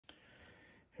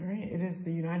is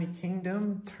the United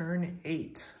Kingdom, turn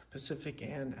 8, Pacific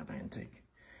and Atlantic.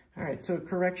 All right, so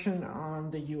correction on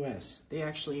the US. They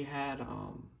actually had,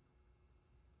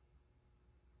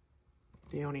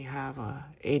 they only have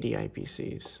 80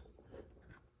 IPCs.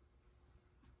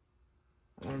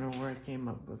 I don't know where I came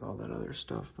up with all that other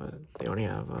stuff, but they only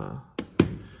have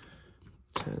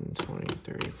 10, 20,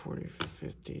 30, 40,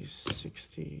 50,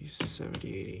 60,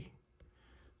 70, 80.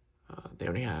 They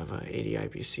only have 80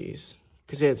 IPCs.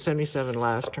 Because they had 77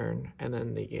 last turn, and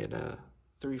then they get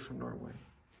 3 from Norway.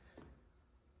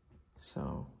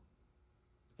 So,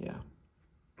 yeah.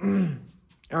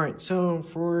 All right, so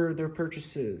for their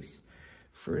purchases,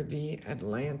 for the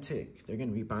Atlantic, they're going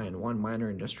to be buying 1 minor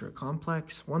industrial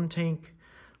complex, 1 tank,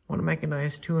 1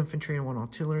 mechanized, 2 infantry, and 1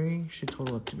 artillery. Should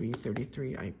total up to be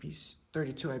 32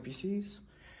 IPCs.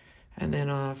 And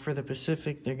then for the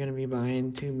Pacific, they're going to be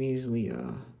buying 2 measly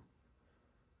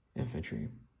infantry.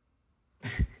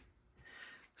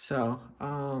 So,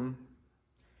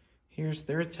 here's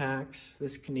their attacks.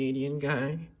 This Canadian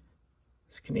guy,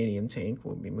 this Canadian tank,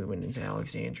 will be moving into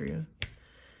Alexandria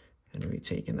and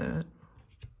retaking that.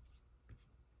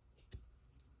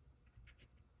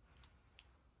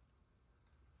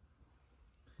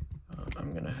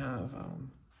 I'm gonna have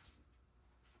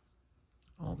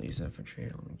all these infantry.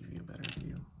 Let me give you a better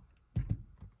view.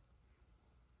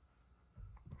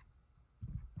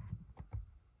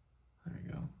 There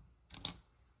you go.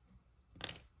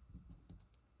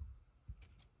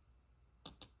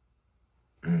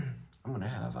 I'm gonna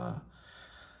have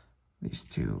these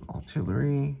 2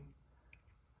 artillery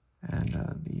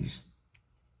and these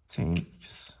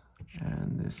tanks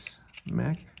and this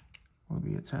mech will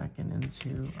be attacking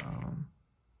into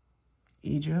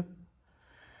Egypt.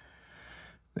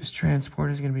 This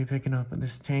transport is going to be picking up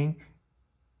this tank.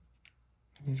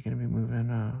 He's going to be moving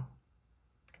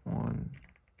 1,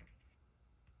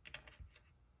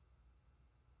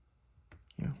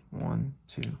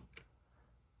 2.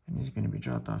 And he's going to be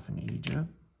dropped off in Egypt.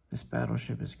 This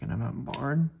battleship is going to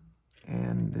bombard,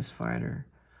 and this fighter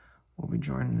will be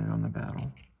joining in on the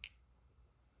battle.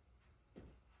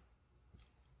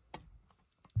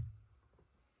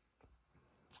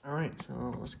 All right,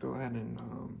 so let's go ahead and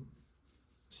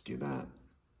let's do that.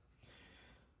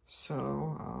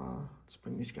 So let's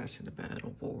bring these guys to the battle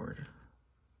board.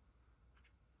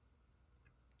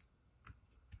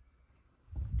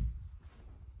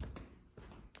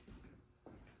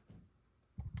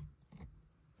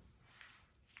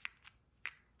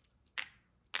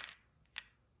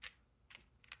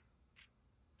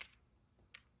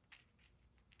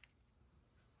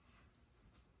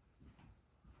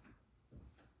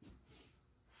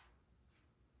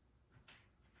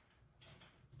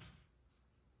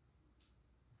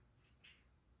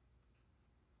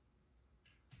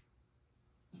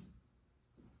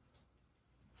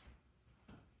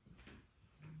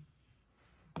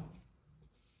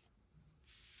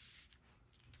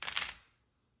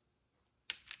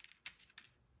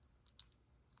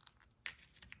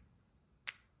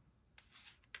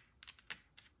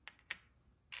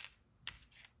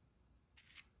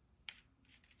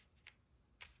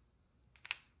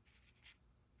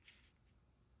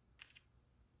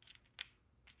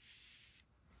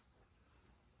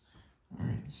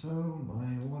 So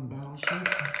my 1 battleship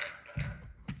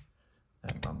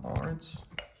that bombards.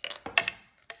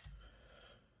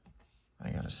 I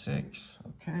got a 6,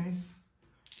 okay.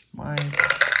 My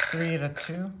 3 at a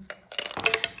 2.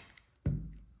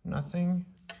 Nothing.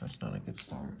 That's not a good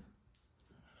start.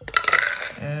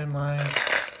 And my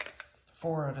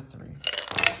 4 out of 3.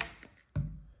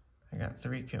 I got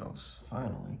 3 kills,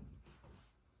 finally.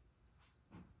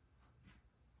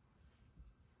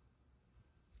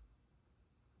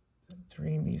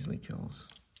 Three measly kills.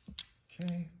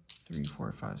 Okay, 3,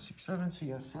 4, 5, 6, 7. So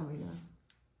you have 7 again.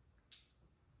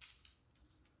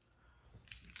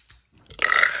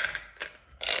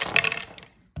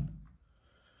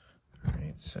 All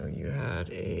right, so you had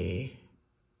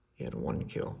 1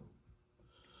 kill,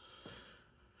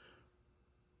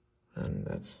 and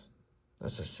that's a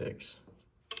 6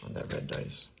 on that red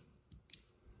dice.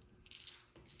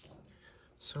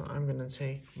 So I'm gonna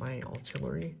take my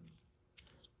artillery.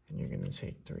 And you're going to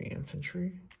take 3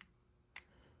 infantry.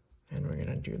 And we're going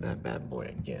to do that bad boy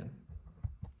again.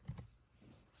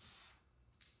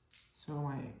 So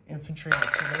my infantry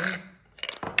artillery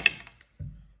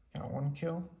got 1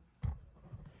 kill.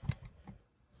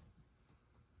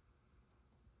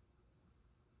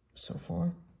 So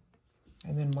far.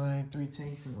 And then my 3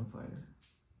 tanks and 1 fighter.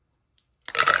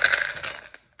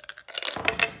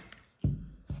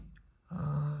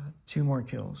 2 more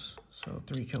kills. So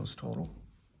 3 kills total.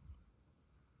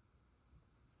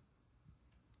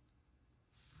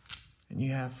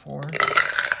 You have 4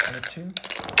 out of 2.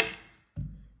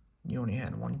 You only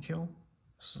had 1 kill.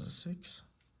 This is a 6.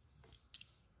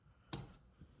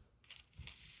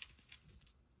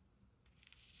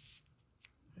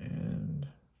 And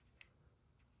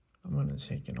I'm going to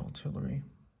take an artillery.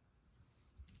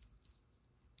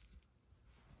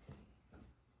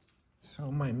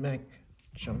 So my mech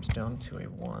jumps down to a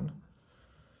 1.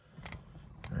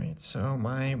 Alright, so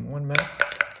my 1 mech.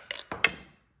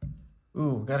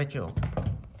 Ooh, got a kill.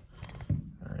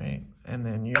 Alright, and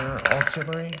then your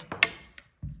artillery.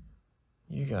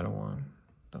 You got a 1.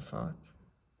 The fuck?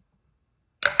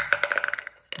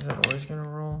 Is that always gonna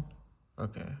roll?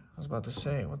 Okay, I was about to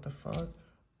say, what the fuck?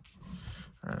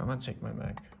 Alright, I'm gonna take my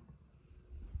mech.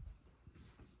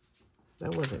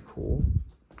 That wasn't cool.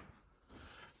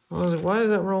 I was like, why is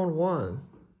that rolling 1?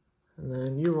 And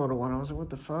then you rolled a 1. I was like, what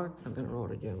the fuck? And then it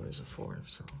rolled again, but it was a 4,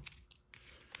 so.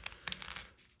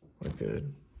 We're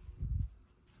good.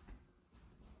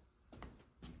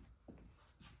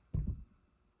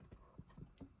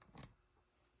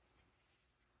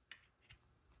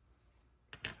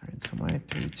 Alright, so my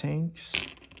 3 tanks.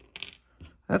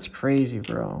 That's crazy,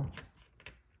 bro.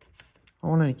 I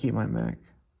wanted to keep my mech.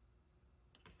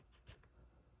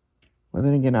 But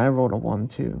then again, I rolled a 1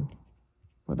 too.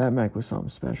 But that mech was something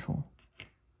special.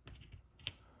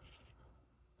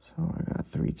 So I got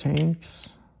 3 tanks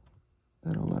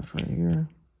that are left right here.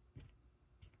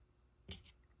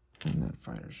 And that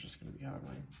fighter's just going to be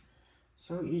hovering.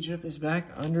 So Egypt is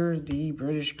back under the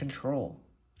British control.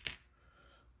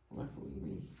 Luckily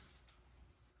me.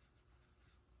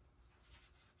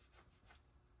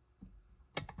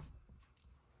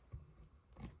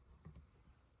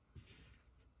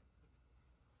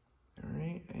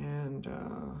 Alright, and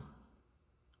I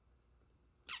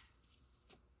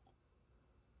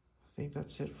think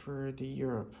that's it for the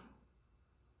Europe.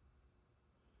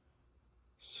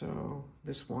 So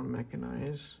this one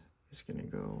mechanized is going to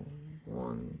go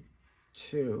 1,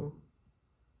 2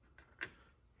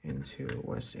 into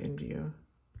West India.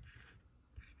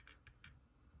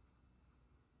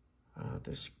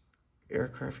 This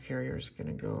aircraft carrier is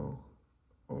going to go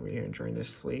over here and join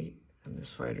this fleet, and this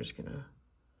fighter is going to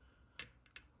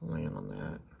land on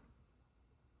that.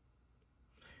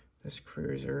 This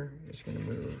cruiser is going to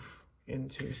move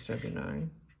into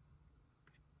 79.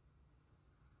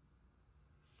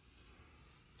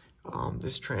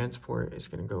 This transport is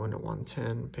going to go into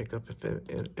 110, pick up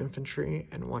infantry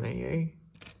and 1 AA.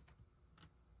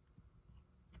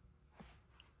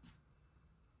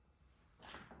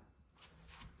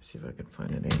 See if I can find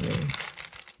an AA.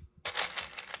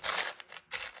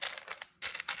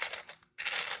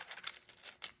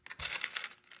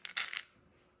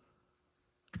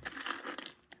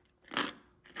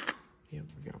 Yep,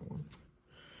 we got one.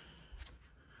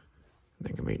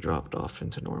 They can be dropped off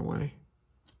into Norway.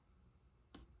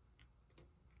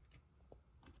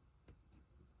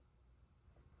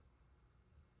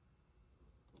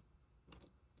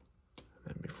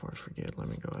 And before I forget, let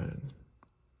me go ahead and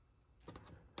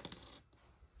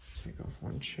take off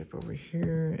one chip over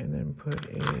here and then put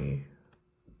a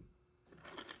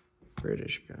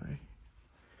British guy.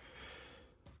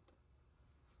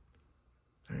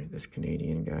 All right, this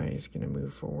Canadian guy is going to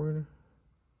move forward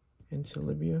into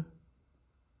Libya.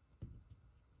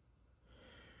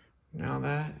 Now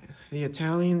that the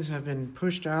Italians have been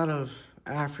pushed out of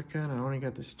Africa, and I only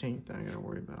got this tank that I got to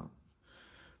worry about,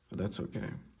 but that's okay.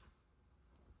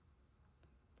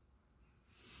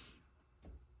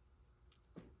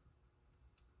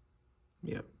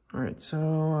 Yep. All right, so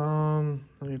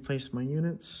let me place my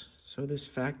units. So this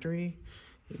factory,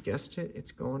 you guessed it,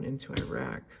 it's going into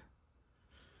Iraq.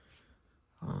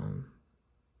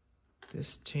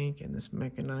 This tank and this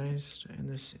mechanized and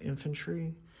this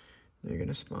infantry, they're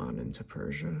gonna spawn into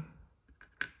Persia.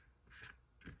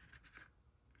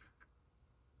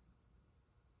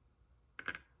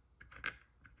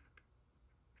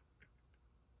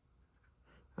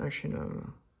 Actually,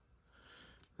 no.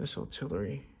 This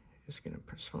artillery is gonna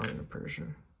spawn into Persia.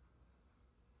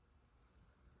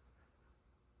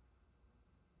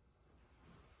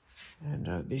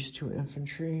 And these 2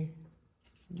 infantry,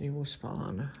 they will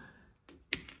spawn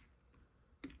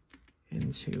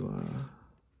into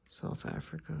South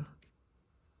Africa.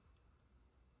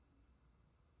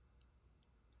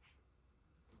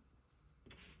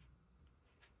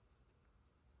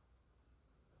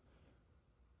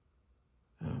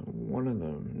 One of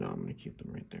them, no, I'm going to keep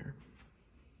them right there.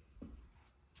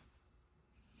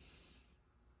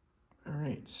 All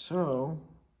right, so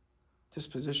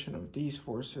disposition of these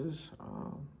forces.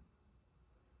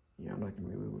 Yeah, I'm not going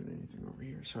to be moving anything over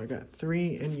here. So I got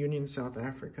 3 in Union South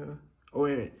Africa. Oh,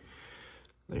 wait.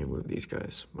 Let me move these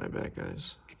guys. My bad,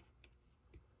 guys.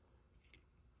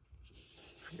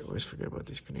 I always forget about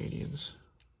these Canadians.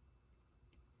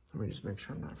 Let me just make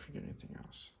sure I'm not forgetting anything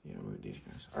else. Yeah, move these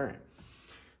guys. All right.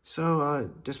 So,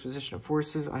 disposition of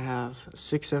forces. I have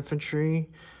 6 infantry,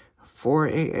 4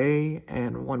 AA,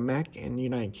 and 1 mech in the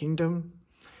United Kingdom.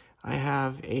 I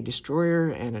have a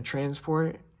destroyer and a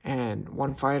transport, and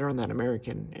 1 fighter on that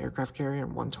American aircraft carrier,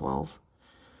 112.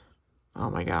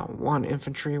 I got 1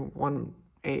 infantry, 1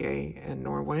 AA in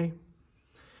Norway.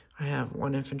 I have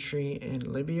 1 infantry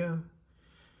in Libya,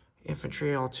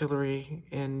 infantry artillery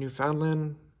in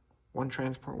Newfoundland, 1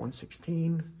 transport,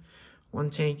 116, 1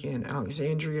 tank in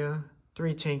Alexandria,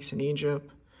 3 tanks in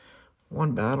Egypt,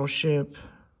 1 battleship,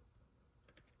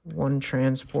 1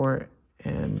 transport,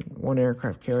 and 1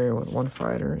 aircraft carrier with 1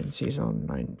 fighter in C-Zone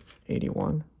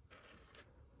 981.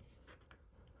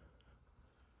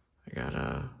 I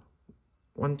got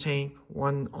 1 tank,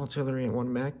 1 artillery, and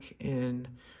 1 mech in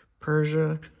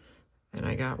Persia. And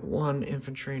I got 1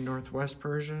 infantry in Northwest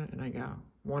Persia. And I got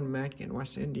 1 mech in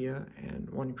West India and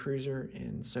 1 cruiser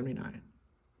in 79.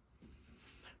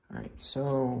 All right,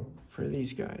 so for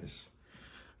these guys,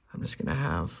 I'm just going to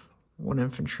have 1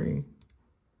 infantry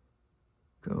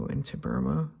go into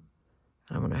Burma.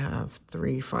 And I'm going to have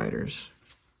 3 fighters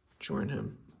join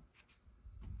him.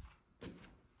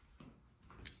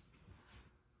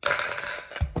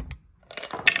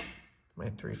 My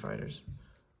 3 fighters.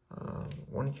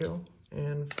 1 kill,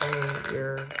 and for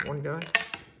your 1 guy.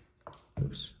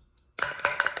 Oops.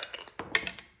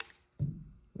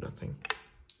 Nothing.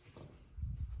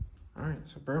 Alright,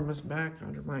 so Burma's back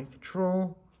under my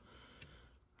control.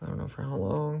 I don't know for how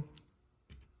long.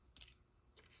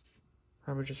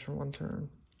 Probably just for 1 turn.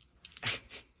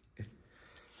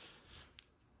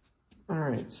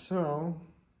 Alright, so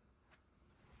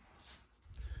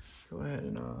go ahead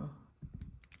and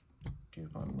do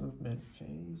my movement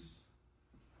phase.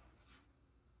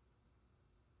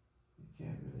 You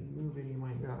can't really move any of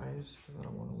my guys because I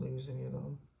don't want to lose any of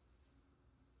them.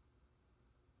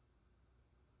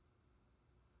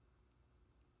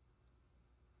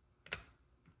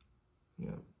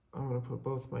 Yep, I'm going to put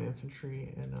both my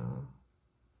infantry in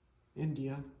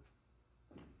India.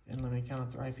 And let me count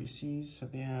up their IPCs. So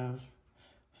they have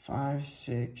 5,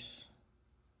 6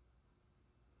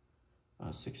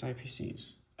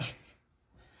 IPCs.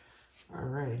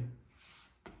 Alrighty.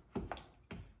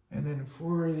 And then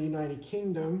for the United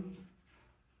Kingdom,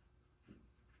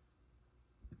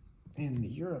 in the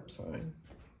Europe side,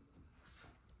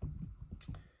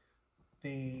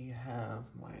 they have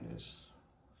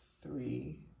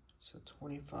 -3, so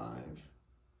 25,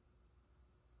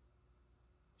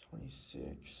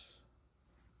 26,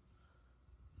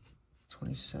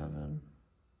 27,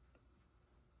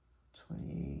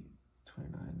 28,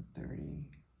 29, 30,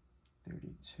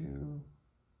 32,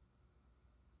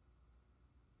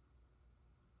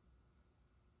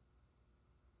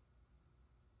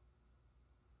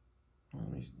 let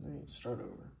me start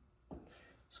over.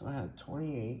 So I had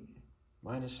 28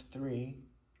 -3,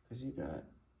 because you got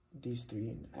these 3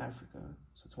 in Africa.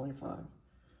 So 25,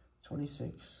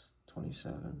 26,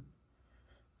 27,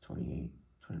 28,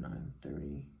 29,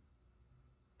 30,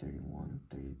 31,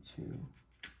 32.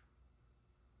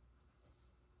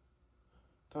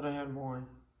 Thought I had more.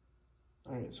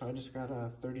 Alright, so I just got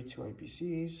 32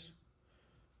 IPCs.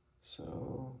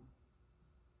 So,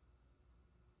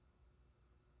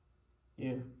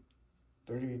 yeah,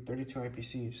 32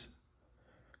 IPCs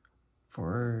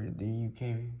for the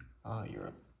UK,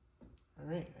 Europe.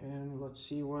 Alright, and let's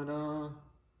see what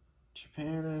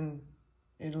Japan and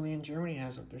Italy and Germany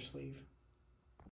has up their sleeve.